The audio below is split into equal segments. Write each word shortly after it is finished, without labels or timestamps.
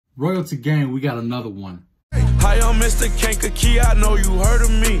Royalty Gang, we got another one. Hi, I'm Mr. Kankakee, I know you heard of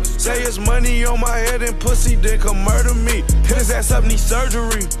me. Say it's money on my head and pussy, then come murder me. Hit his ass up, need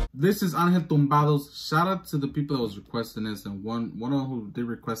surgery. This is Angel Tumbados. Shout out to the people that was requesting this, and one of them who did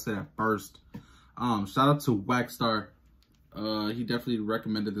request it at first. Shout out to Waxstar. He definitely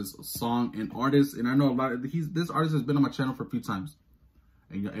recommended this song and artist, and I know a lot of this artist has been on my channel for a few times.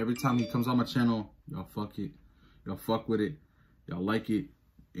 And every time he comes on my channel, y'all fuck it. Y'all fuck with it. Y'all like it.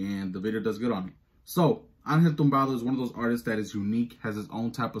 And the video does good on it. So, Angel Tumbado is one of those artists that is unique, has his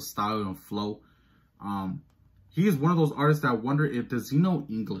own type of style and flow. He is one of those artists that I wonder if, does he know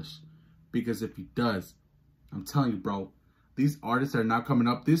English? Because if he does, I'm telling you, bro, these artists that are now coming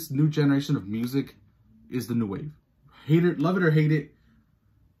up, this new generation of music is the new wave. Hate it, love it or hate it,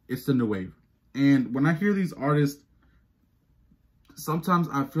 it's the new wave. And when I hear these artists, sometimes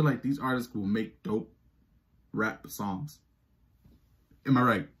I feel like these artists will make dope rap songs. Am I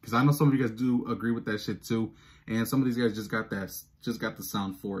right? Because I know some of you guys do agree with that shit too. And some of these guys just got the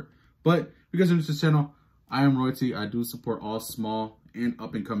sound for it. But if you guys are new to this channel, I am Royalty. I do support all small and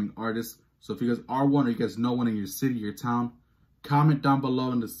up and coming artists. So if you guys are one or you guys know one in your city, your town, comment down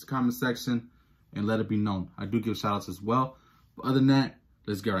below in the comment section and let it be known. I do give shout outs as well. But other than that,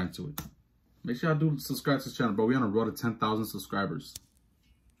 let's get right into it. Make sure y'all do subscribe to this channel, bro. We're on a road to 10,000 subscribers.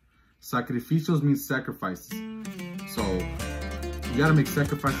 Sacrificios means sacrifices. So you gotta make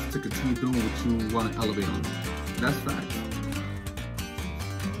sacrifices to continue doing what you want to elevate on. That's fact.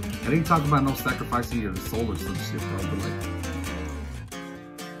 I didn't talk about no sacrificing your soul or some shit, bro, but like,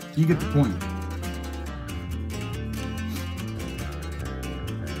 you get the point.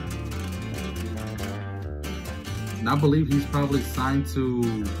 And I believe he's probably signed to...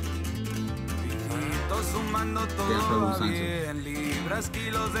 Yeah, probably signed to.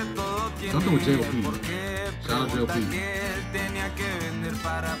 Something with J.O.P. Shout out J.O.P.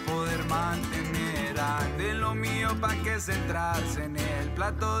 Para poder mantener de lo mío pa' que centrarse en el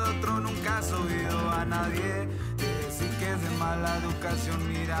plato de otro nunca has oído a nadie decir que es de mala educación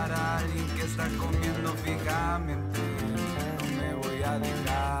mirar a alguien que está comiendo fijamente no me voy a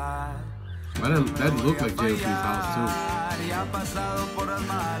dejar that looked like J.O.P's house too. Ya ha pasado por las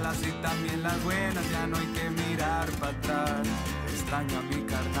malas y también las buenas ya no hay que mirar para atrás extraño a mi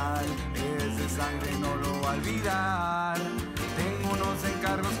carnal es de sangre no lo voy a olvidar. Tengo unos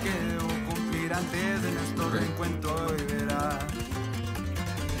encargos que debo cumplir antes de nuestro reencuentro y verás.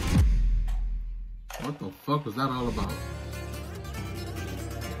 What the fuck was that all about?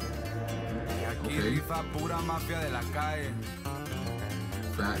 Y aquí rifa pura mafia de la calle.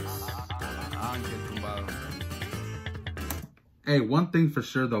 Facts. Angel Tumbado. Hey, one thing for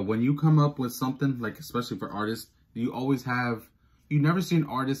sure though, when you come up with something, like especially for artists, you never see an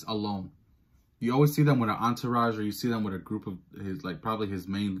artist alone. You always see them with an entourage or you see them with a group of his, like probably his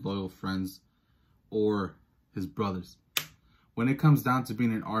main loyal friends or his brothers. When it comes down to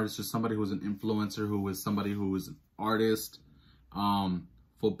being an artist or somebody who's an influencer, who is somebody who is an artist,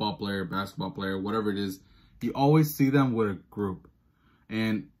 football player, basketball player, whatever it is, you always see them with a group.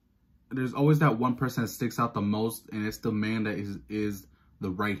 And there's always that one person that sticks out the most, and it's the man that is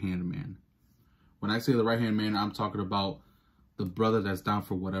the right-hand man. When I say the right-hand man, I'm talking about the brother that's down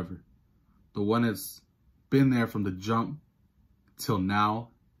for whatever. The one that's been there from the jump till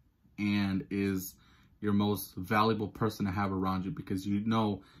now and is your most valuable person to have around you because you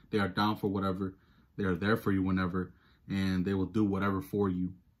know they are down for whatever. They are there for you whenever, and they will do whatever for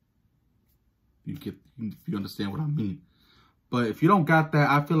you. If you understand what I mean. But if you don't got that,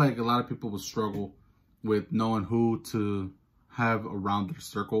 I feel like a lot of people will struggle with knowing who to have around their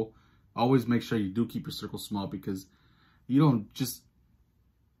circle. Always make sure you do keep your circle small because you don't just...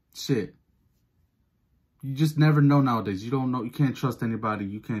 Shit. You just never know nowadays. You don't know. You can't trust anybody.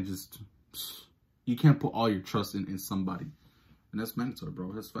 You can't put all your trust in somebody. And that's mandatory,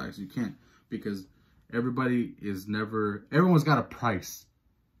 bro. That's facts. You can't. Because everyone's got a price.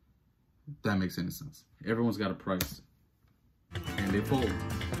 If that makes any sense. Everyone's got a price. And they fold.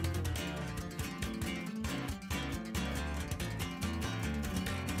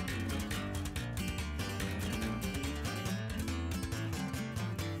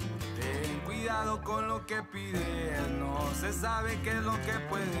 Con lo que pides, no se sabe qué es lo que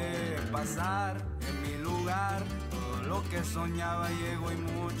puede pasar en mi lugar. Todo lo que soñaba llegó y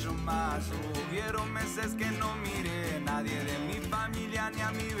mucho más. Hubieron meses que no miré nadie de mi familia ni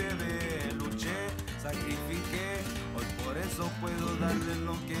a mi bebé. Luché, sacrifiqué, hoy por eso puedo darle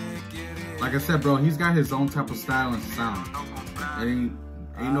lo que quiere. Like I said, bro, he's got his own type of style and sound.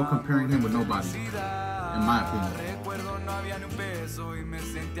 Ain't no comparing him with nobody, in my opinion. Recuerdo no había ni un peso y me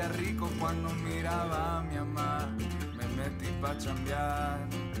sentía rico cuando miraba a mi mamá. Me metí pa' chambear.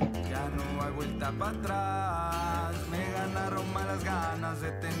 vuelta para atrás. Me ganaron malas ganas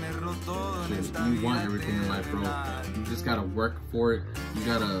de tenerlo todo en esta vida. You want everything in life, bro. You just gotta work for it.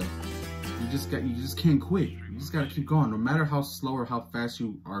 You just can't quit. You just gotta keep going. No matter how slow or how fast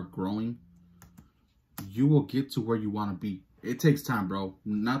you are growing, you will get to where you want to be. It takes time, bro.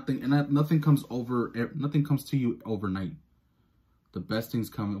 Nothing comes to you overnight. The best things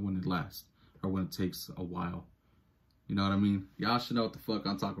come when it lasts, or when it takes a while. You know what I mean? Y'all should know what the fuck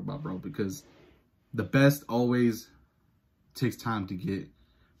I'm talking about, bro, because the best always takes time to get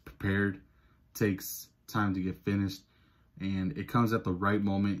prepared, takes time to get finished, and it comes at the right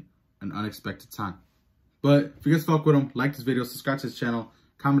moment, an unexpected time. But if you guys fuck with them, like this video, subscribe to this channel,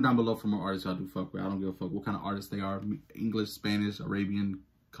 comment down below for more artists y'all do fuck with. I don't give a fuck what kind of artists they are. English, Spanish, Arabian,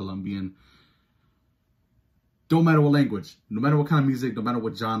 Colombian. Don't matter what language, no matter what kind of music, no matter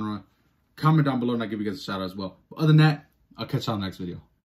what genre. Comment down below and I'll give you guys a shout out as well. But other than that, I'll catch y'all in the next video.